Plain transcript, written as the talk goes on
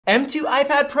M2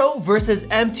 iPad Pro versus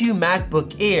M2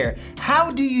 MacBook Air.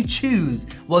 How do you choose?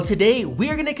 Well, today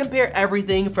we're gonna compare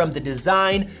everything from the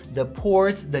design, the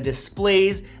ports, the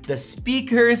displays, the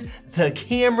speakers, the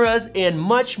cameras, and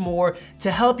much more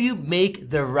to help you make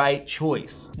the right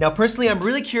choice. Now, personally, I'm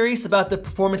really curious about the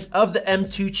performance of the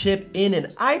M2 chip in an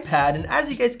iPad, and as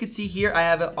you guys can see here, I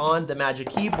have it on the Magic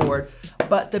Keyboard.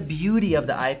 But the beauty of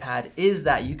the iPad is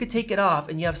that you could take it off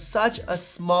and you have such a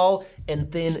small and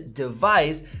thin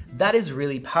device that is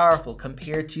really powerful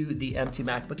compared to the M2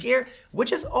 MacBook Air,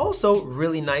 which is also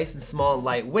really nice and small and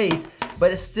lightweight,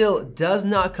 but it still does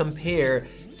not compare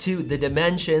to the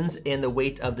dimensions and the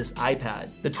weight of this iPad.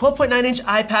 The 12.9-inch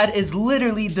iPad is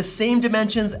literally the same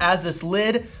dimensions as this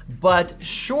lid, but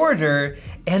shorter.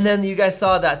 And then you guys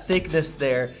saw that thickness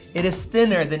there. It is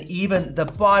thinner than even the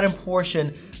bottom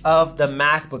portion of the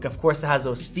MacBook. Of course, it has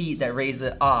those feet that raise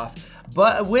it off.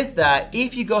 But with that,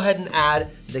 if you go ahead and add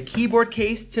the keyboard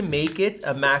case to make it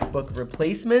a MacBook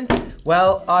replacement,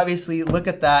 well, obviously, look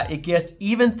at that. It gets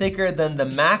even thicker than the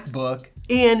MacBook,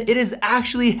 and it is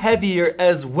actually heavier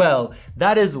as well.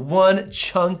 That is one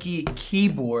chunky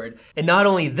keyboard. And not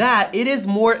only that, it is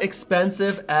more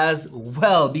expensive as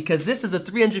well because this is a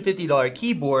 $350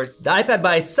 keyboard. The iPad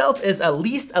by itself is at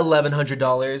least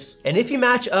 $1,100. And if you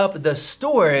match up the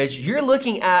storage, you're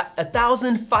looking at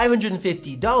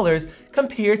 $1,550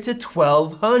 compared to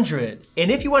 $1,200.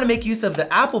 And if you want to make use of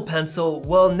the Apple Pencil,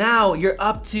 well, now you're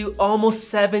up to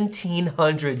almost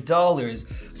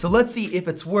 $1,700. So let's see if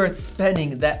it's worth spending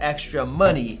that extra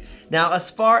money. Now, as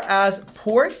far as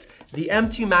ports, the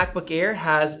M2 MacBook Air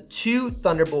has 2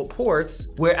 Thunderbolt ports,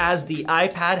 whereas the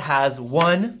iPad has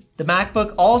 1. The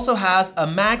MacBook also has a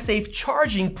MagSafe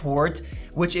charging port,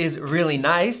 which is really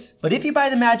nice. But if you buy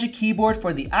the Magic Keyboard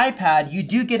for the iPad, you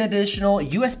do get an additional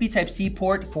USB Type-C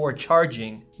port for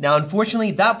charging. Now,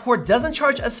 unfortunately, that port doesn't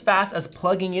charge as fast as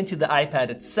plugging into the iPad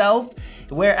itself,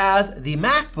 whereas the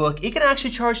MacBook, it can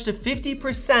actually charge to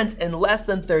 50% in less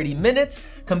than 30 minutes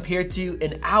compared to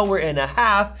an hour and a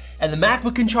half, and the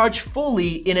MacBook can charge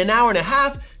fully in an hour and a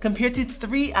half compared to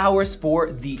 3 hours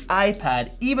for the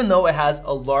iPad, even though it has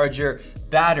a larger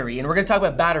battery. And we're gonna talk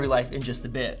about battery life in just a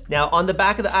bit. Now, on the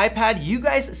back of the iPad, you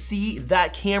guys see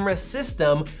that camera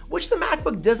system, which the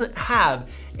MacBook doesn't have.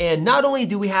 And not only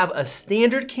do we have a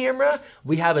standard camera,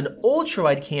 we have an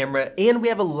ultra-wide camera, and we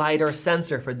have a LiDAR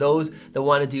sensor for those that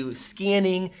wanna do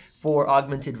scanning, for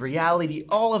augmented reality,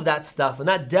 all of that stuff, and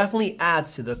that definitely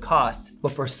adds to the cost.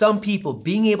 But for some people,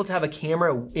 being able to have a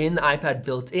camera in the iPad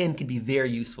built in can be very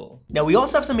useful. Now, we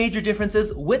also have some major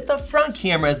differences with the front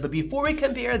cameras, but before we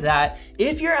compare that,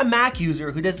 if you're a Mac user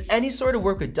who does any sort of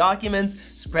work with documents,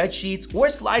 spreadsheets, or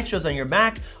slideshows on your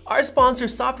Mac, our sponsor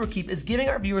SoftwareKeep is giving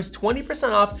our viewers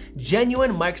 20% off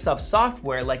genuine Microsoft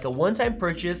software, like a one-time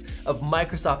purchase of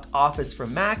Microsoft Office for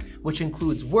Mac, which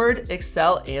includes Word,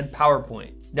 Excel, and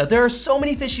PowerPoint. Now, there are so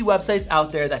many fishy websites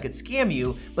out there that could scam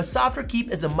you, but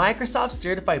SoftwareKeep is a Microsoft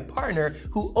certified partner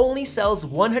who only sells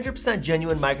 100%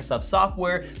 genuine Microsoft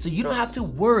software, so you don't have to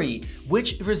worry,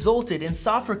 which resulted in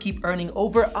SoftwareKeep earning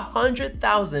over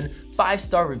 100,000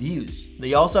 5-star reviews.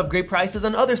 They also have great prices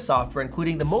on other software,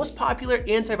 including the most popular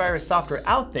antivirus software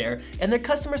out there, and their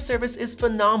customer service is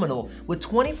phenomenal with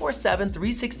 24/7,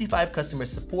 365 customer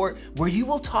support where you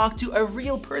will talk to a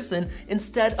real person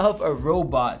instead of a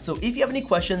robot. So if you have any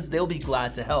questions, they'll be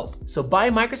glad to help. So buy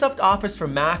Microsoft Office for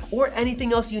Mac or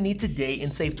anything else you need today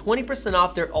and save 20%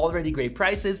 off their already great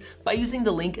prices by using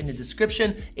the link in the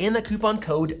description and the coupon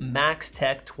code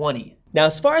MAXTECH20. Now,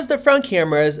 as far as the front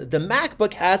cameras, the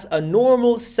MacBook has a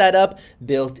normal setup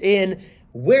built in,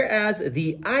 whereas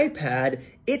the iPad,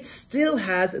 it still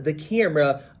has the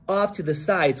camera off to the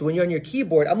side. So when you're on your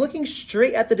keyboard, I'm looking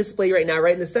straight at the display right now,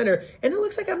 right in the center, and it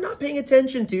looks like I'm not paying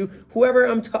attention to whoever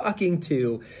I'm talking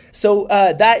to. So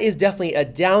that is definitely a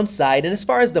downside. And as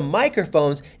far as the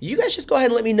microphones, you guys just go ahead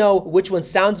and let me know which one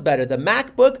sounds better, the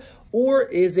MacBook or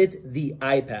is it the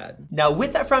iPad? Now,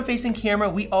 with that front-facing camera,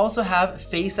 we also have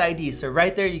Face ID. So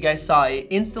right there, you guys saw it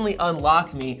instantly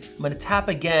unlocked me. I'm gonna tap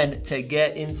again to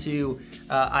get into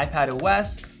iPad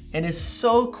OS. And it's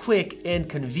so quick and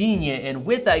convenient. And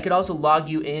with that, it could also log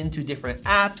you into different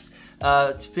apps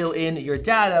to fill in your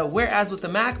data. Whereas with the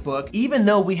MacBook, even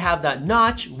though we have that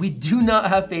notch, we do not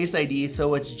have Face ID,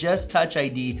 so it's just Touch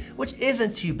ID, which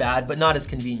isn't too bad, but not as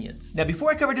convenient. Now,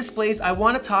 before I cover displays, I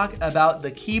wanna talk about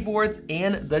the keyboards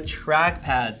and the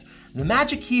trackpads. The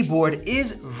Magic Keyboard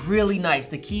is really nice.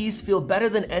 The keys feel better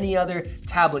than any other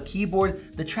tablet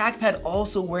keyboard. The trackpad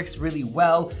also works really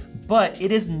well, but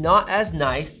it is not as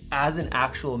nice as an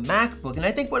actual MacBook. And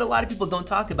I think what a lot of people don't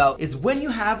talk about is when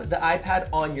you have the iPad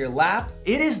on your lap,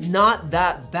 it is not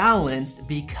that balanced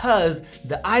because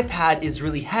the iPad is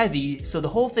really heavy, so the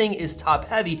whole thing is top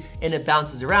heavy and it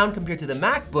bounces around compared to the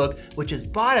MacBook, which is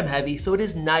bottom heavy, so it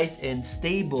is nice and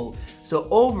stable. So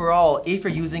overall, if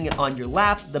you're using it on your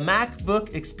lap, the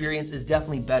MacBook experience is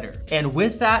definitely better. And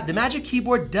with that, the Magic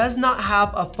Keyboard does not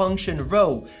have a function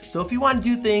row. So if you want to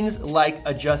do things like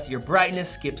adjust your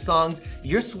brightness, skip songs,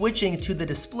 you're switching to the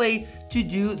display to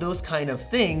do those kind of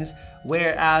things.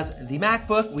 Whereas the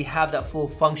MacBook, we have that full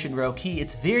function row key.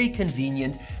 It's very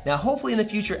convenient. Now, hopefully in the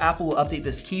future, Apple will update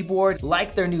this keyboard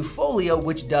like their new Folio,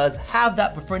 which does have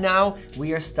that, but for now,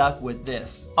 we are stuck with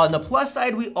this. On the plus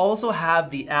side, we also have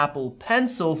the Apple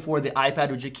Pencil for the iPad,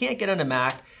 which you can't get on a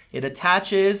Mac. It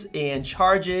attaches and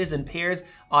charges and pairs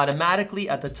automatically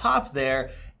at the top there.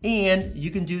 And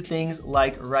you can do things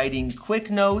like writing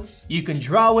quick notes. You can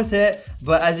draw with it,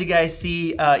 but as you guys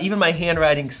see, even my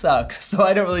handwriting sucks, so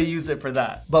I don't really use it for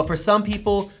that. But for some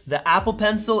people, the Apple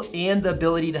Pencil and the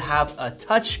ability to have a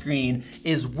touchscreen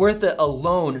is worth it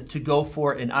alone to go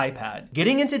for an iPad.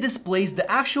 Getting into displays,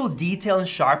 the actual detail and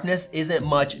sharpness isn't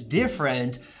much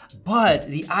different, but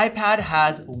the iPad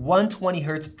has 120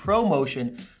 Hz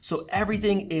ProMotion, so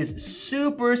everything is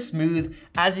super smooth,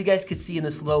 as you guys could see in the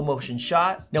slow motion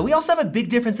shot. Now we also have a big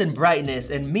difference in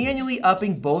brightness, and manually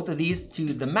upping both of these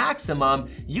to the maximum,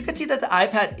 you can see that the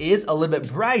iPad is a little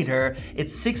bit brighter.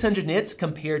 It's 600 nits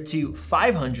compared to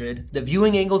 500. The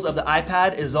viewing angles of the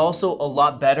iPad is also a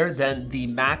lot better than the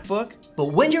MacBook. But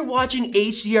when you're watching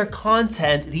HDR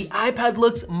content, the iPad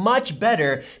looks much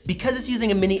better because it's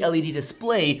using a mini LED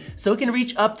display, so it can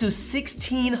reach up to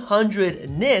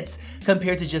 1600 nits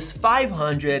compared to just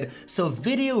 500, so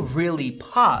video really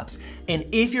pops. And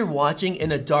if you're watching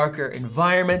in a darker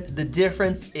environment, the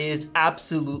difference is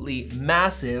absolutely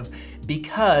massive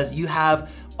because you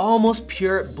have almost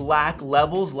pure black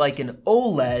levels like an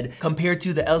OLED compared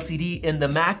to the LCD in the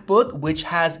MacBook, which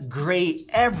has gray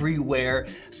everywhere.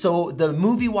 So the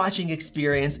movie watching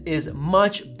experience is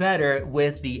much better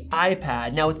with the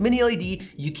iPad. Now with mini LED,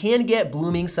 you can get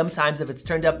blooming sometimes if it's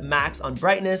turned up max on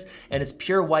brightness and it's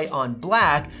pure white on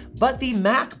black, but the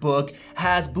MacBook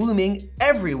has blooming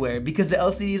everywhere because the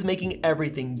LCD is making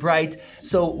everything bright.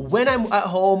 So when I'm at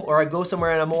home or I go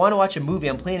somewhere and I want to watch a movie,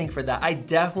 I'm planning for that, I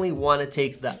definitely want to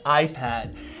take the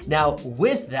iPad. Now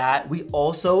with that, we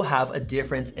also have a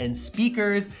difference in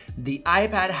speakers. The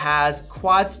iPad has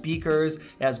quad speakers,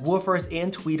 it has woofers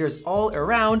and tweeters all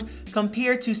around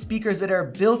compared to speakers that are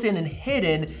built in and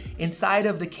hidden inside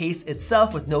of the case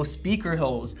itself with no speaker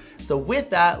holes. So with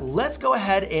that, let's go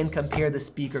ahead and compare the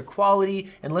speaker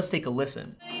quality and let's take a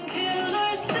listen.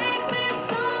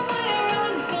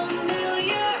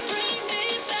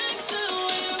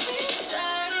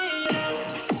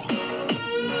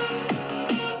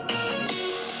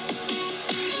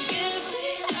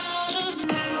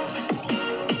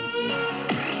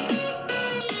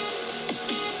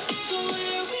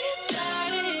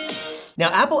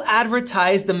 Now, Apple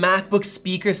advertised the MacBook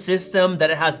speaker system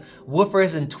that it has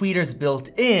woofers and tweeters built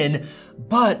in,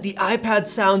 but the iPad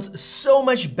sounds so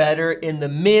much better in the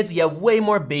mids. You have way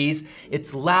more bass,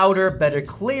 it's louder, better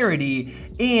clarity,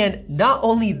 and not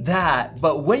only that,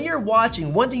 but when you're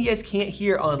watching, one thing you guys can't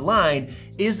hear online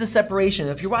is the separation.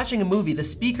 If you're watching a movie, the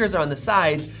speakers are on the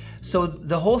sides, so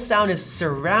the whole sound is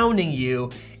surrounding you.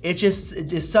 It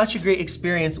is such a great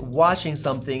experience watching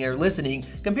something or listening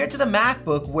compared to the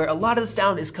MacBook, where a lot of the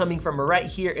sound is coming from right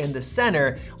here in the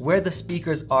center where the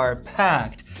speakers are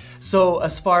packed. So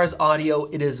as far as audio,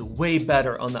 it is way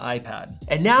better on the iPad.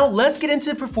 And now let's get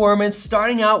into performance,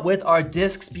 starting out with our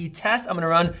disk speed test. I'm gonna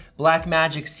run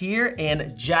Blackmagic's here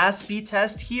and Jazz speed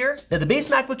test here. Now the base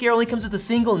MacBook Air only comes with a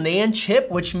single NAND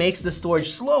chip, which makes the storage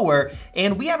slower.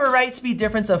 And we have a write speed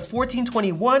difference of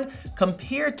 1421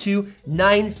 compared to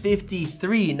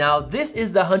 953. Now this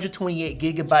is the 128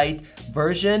 gigabyte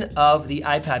version of the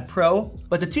iPad Pro,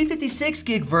 but the 256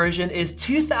 gig version is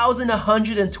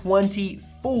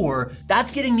 2,124. That's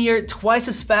getting near twice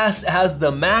as fast as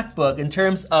the MacBook. In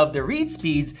terms of the read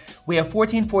speeds, we have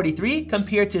 1443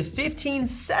 compared to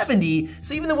 1570.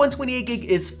 So even the 128 gig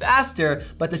is faster,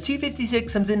 but the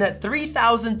 256 comes in at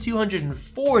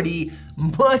 3,240,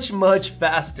 much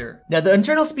faster. Now the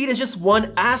internal speed is just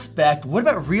one aspect. What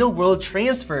about real world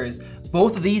transfers?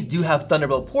 Both of these do have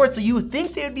Thunderbolt ports, so you would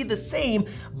think they would be the same,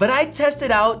 but I tested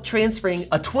out transferring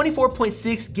a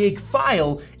 24.6 gig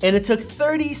file and it took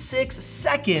 36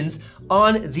 seconds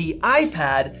on the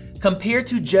iPad compared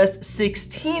to just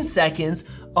 16 seconds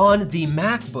on the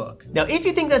MacBook. Now, if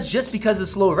you think that's just because of the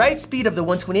slow write speed of the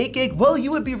 128 gig, well,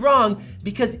 you would be wrong,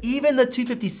 because even the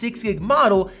 256 gig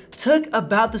model took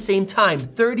about the same time,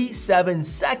 37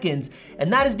 seconds.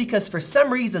 And that is because for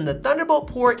some reason, the Thunderbolt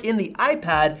port in the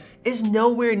iPad is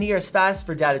nowhere near as fast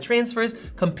for data transfers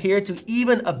compared to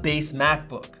even a base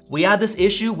MacBook. We had this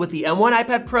issue with the M1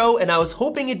 iPad Pro, and I was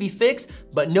hoping it'd be fixed,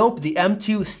 but nope, the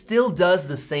M2 still does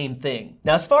the same thing.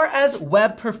 Now, as far as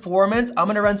web performance, I'm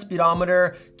gonna run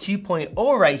Speedometer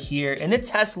 2.0 right here, and it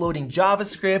tests loading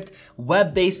JavaScript,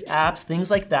 web-based apps,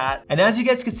 things like that. And as you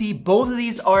guys can see, both of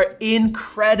these are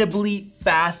incredibly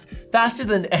fast, faster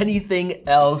than anything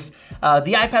else.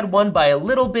 The iPad won by a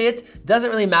little bit, doesn't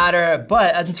really matter,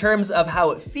 but in terms of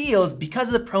how it feels,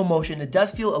 because of the ProMotion, it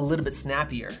does feel a little bit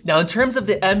snappier. Now, in terms of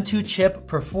the M2 chip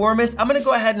performance, I'm gonna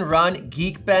go ahead and run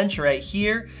Geekbench right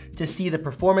here to see the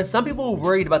performance. Some people were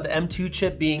worried about the M2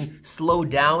 chip being slowed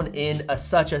down in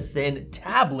such a thin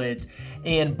tablet,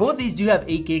 and both these do have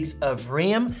 8 gigs of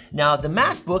RAM. Now, the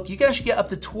MacBook, you can actually get up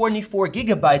to 24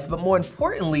 gigabytes, but more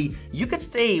importantly, you could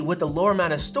stay with the lower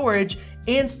amount of storage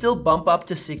and still bump up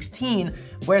to 16,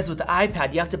 whereas with the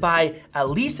iPad, you have to buy at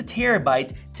least a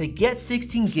terabyte to get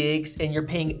 16 gigs, and you're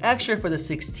paying extra for the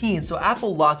 16, so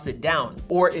Apple locks it down.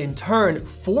 Or in turn,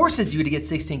 forces you to get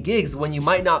 16 gigs when you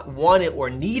might not want it or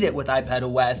need it with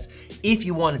iPadOS if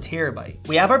you want a terabyte.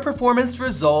 We have our performance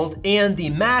result, and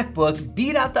the MacBook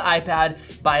beat out the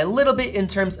iPad by a little bit in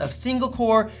terms of single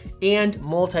core and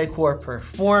multi-core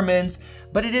performance,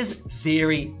 but it is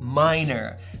very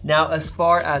minor. Now, as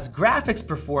far as graphics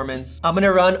performance, I'm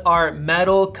gonna run our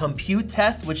Metal compute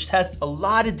test, which tests a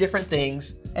lot of different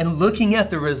things. And looking at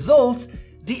the results,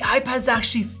 the iPad is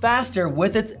actually faster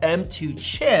with its M2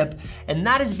 chip, and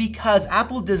that is because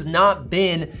Apple does not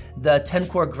bin the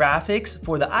 10-core graphics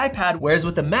for the iPad, whereas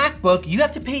with the MacBook, you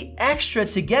have to pay extra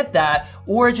to get that,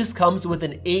 or it just comes with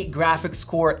an 8 graphics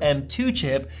core M2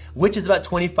 chip, which is about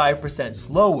 25%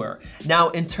 slower. Now,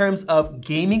 in terms of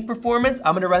gaming performance,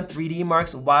 I'm gonna run 3D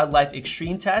Mark's Wildlife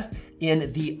Extreme test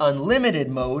in the unlimited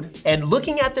mode, and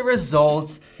looking at the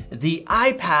results, the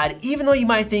iPad, even though you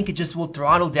might think it just will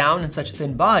throttle down in such a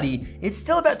thin body, it's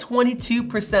still about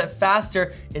 22%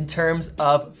 faster in terms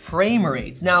of frame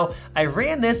rates. Now, I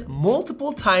ran this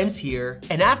multiple times here,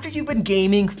 and after you've been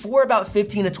gaming for about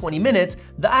 15 to 20 minutes,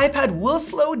 the iPad will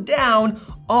slow down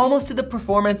almost to the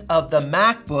performance of the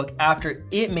MacBook after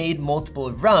it made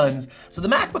multiple runs. So the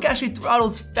MacBook actually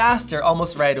throttles faster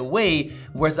almost right away,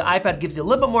 whereas the iPad gives you a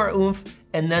little bit more oomph,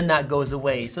 and then that goes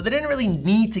away. So they didn't really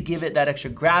need to give it that extra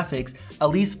graphics, at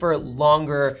least for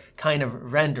longer kind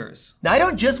of renders. Now, I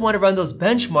don't just want to run those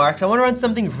benchmarks, I want to run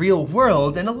something real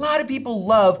world, and a lot of people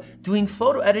love doing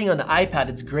photo editing on the iPad.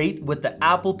 It's great with the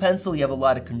Apple Pencil, you have a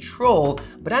lot of control,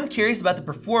 but I'm curious about the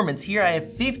performance. Here I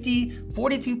have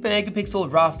 42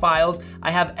 megapixel RAW files,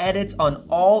 I have edits on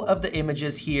all of the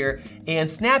images here, and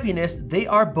snappiness, they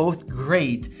are both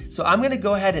great. So I'm gonna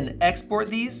go ahead and export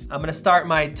these. I'm gonna start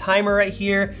my timer right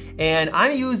here, and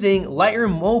I'm using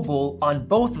Lightroom Mobile on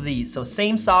both of these. So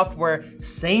same software,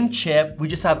 same chip, we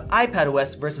just have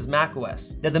iPadOS versus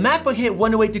macOS. Now the MacBook hit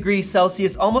 108 degrees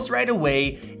Celsius almost right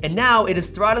away, and now it is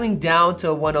throttling down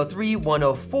to 103,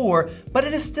 104, but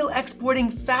it is still exporting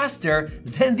faster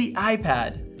than the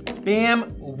iPad.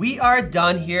 Bam, we are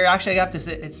done here. Actually, I have to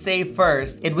hit save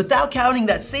first. And without counting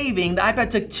that saving, the iPad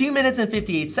took 2 minutes and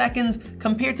 58 seconds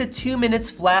compared to 2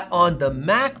 minutes flat on the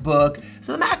MacBook.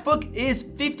 So the MacBook is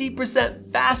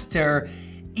 50% faster,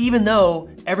 even though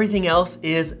everything else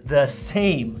is the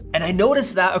same. And I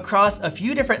noticed that across a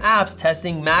few different apps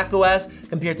testing macOS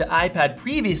compared to iPad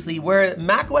previously, where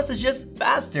macOS is just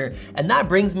faster. And that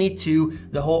brings me to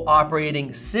the whole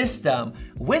operating system.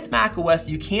 With macOS,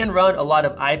 you can run a lot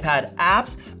of iPad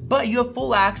apps, but you have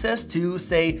full access to,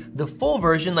 say, the full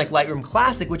version like Lightroom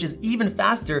Classic, which is even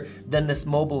faster than this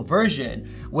mobile version.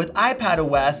 With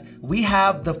iPadOS, we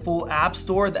have the full app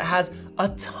store that has a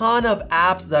ton of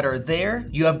apps that are there.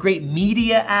 You have great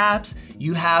media apps,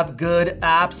 you have good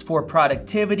apps for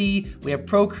productivity, we have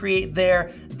Procreate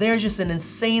there. There's just an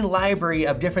insane library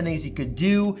of different things you could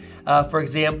do. For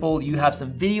example, you have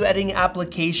some video editing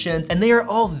applications, and they are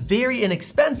all very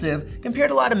inexpensive compared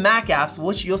to a lot of Mac apps,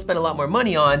 which you'll spend a lot more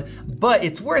money on, but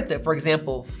it's worth it. For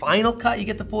example, Final Cut, you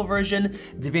get the full version,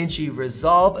 DaVinci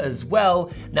Resolve as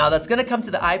well. Now that's gonna come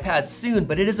to the iPad soon,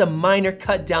 but it is a minor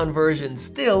cut down version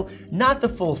still, not the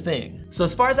full thing. So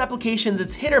as far as applications,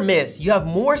 it's hit or miss. You have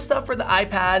more stuff for the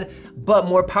iPad, but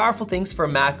more powerful things for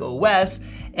Mac OS.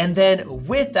 And then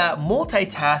with that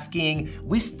multitasking,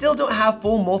 we still don't have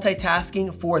full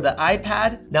multitasking for the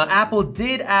iPad. Now, Apple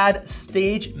did add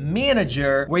Stage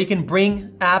Manager, where you can bring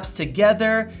apps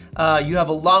together. You have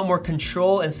a lot more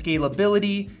control and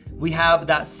scalability. We have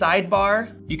that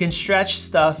sidebar. You can stretch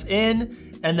stuff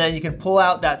in, and then you can pull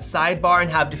out that sidebar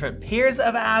and have different pairs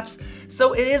of apps.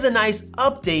 So it is a nice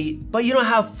update, but you don't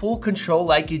have full control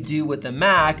like you do with the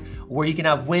Mac, where you can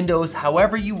have windows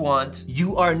however you want.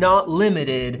 You are not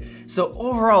limited. So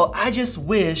overall, I just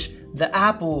wish the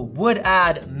Apple would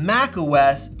add Mac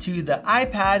OS to the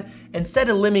iPad instead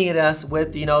of limiting us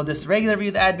with, this regular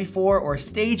view that I had before or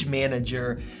Stage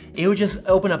Manager. It would just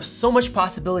open up so much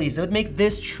possibilities. It would make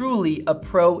this truly a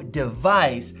pro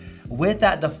device. With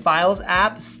that, the Files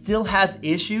app still has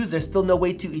issues. There's still no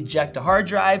way to eject a hard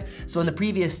drive. So in the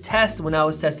previous test, when I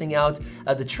was testing out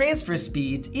the transfer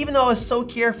speeds, even though I was so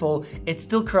careful, it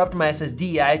still corrupted my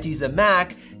SSD. I had to use a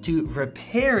Mac to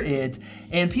repair it.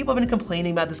 And people have been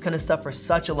complaining about this kind of stuff for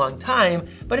such a long time.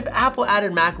 But if Apple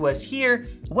added macOS here,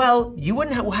 well, you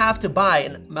wouldn't have to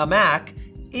buy a Mac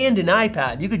and an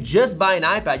iPad. You could just buy an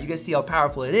iPad. You guys see how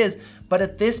powerful it is. But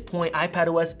at this point,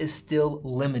 iPadOS is still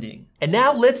limiting. And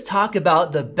now let's talk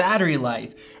about the battery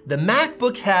life. The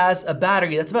MacBook has a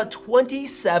battery that's about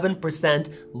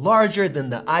 27% larger than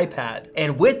the iPad.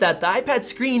 And with that, the iPad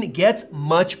screen gets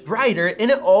much brighter, and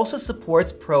it also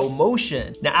supports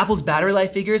ProMotion. Now, Apple's battery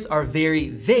life figures are very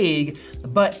vague,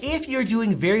 but if you're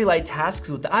doing very light tasks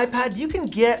with the iPad, you can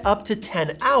get up to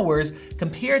 10 hours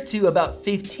compared to about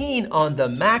 15 on the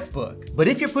MacBook. But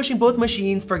if you're pushing both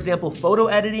machines, for example, photo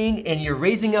editing, and you're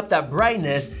raising up that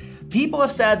brightness, people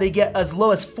have said they get as low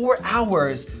as 4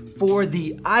 hours for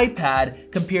the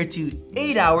iPad compared to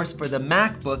 8 hours for the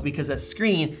MacBook, because the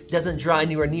screen doesn't draw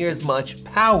anywhere near as much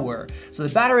power. So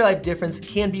the battery life difference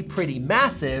can be pretty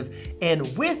massive.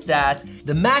 And with that,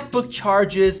 the MacBook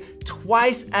charges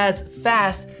twice as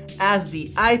fast as the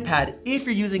iPad if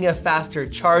you're using a faster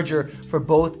charger for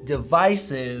both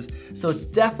devices. So it's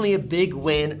definitely a big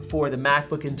win for the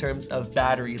MacBook in terms of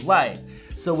battery life.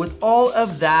 So with all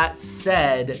of that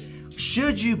said,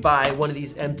 should you buy one of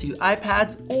these M2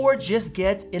 iPads or just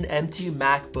get an M2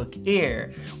 MacBook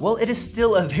Air? Well, it is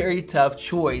still a very tough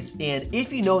choice. And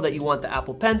if you know that you want the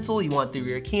Apple Pencil, you want the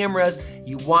rear cameras,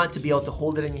 you want to be able to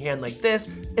hold it in your hand like this,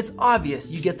 it's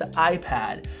obvious you get the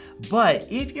iPad. But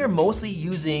if you're mostly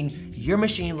using your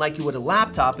machine like you would a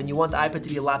laptop and you want the iPad to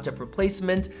be a laptop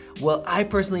replacement, well, I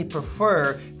personally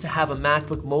prefer to have a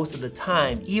MacBook most of the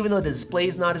time. Even though the display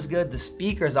is not as good, the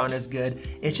speakers aren't as good,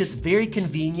 it's just very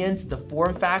convenient. The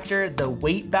form factor, the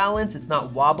weight balance, it's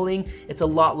not wobbling, it's a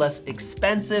lot less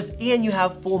expensive, and you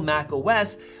have full Mac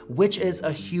OS, which is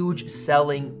a huge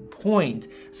selling point.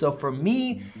 So for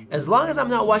me, as long as I'm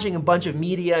not watching a bunch of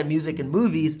media and music and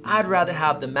movies, I'd rather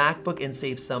have the MacBook and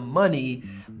save some money.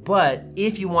 But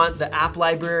if you want the app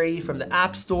library from the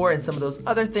App Store and some of those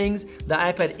other things, the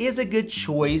iPad is a good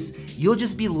choice. You'll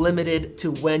just be limited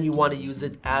to when you want to use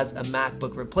it as a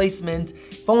MacBook replacement.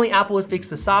 If only Apple would fix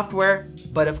the software,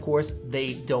 but of course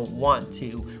they don't want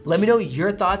to. Let me know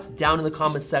your thoughts down in the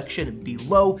comments section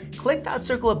below. Click that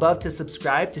circle above to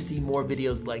subscribe to see more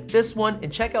videos like this one,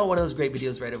 and check out one of those great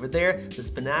videos right over there. This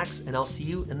has been Axe, and I'll see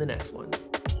you in the next one.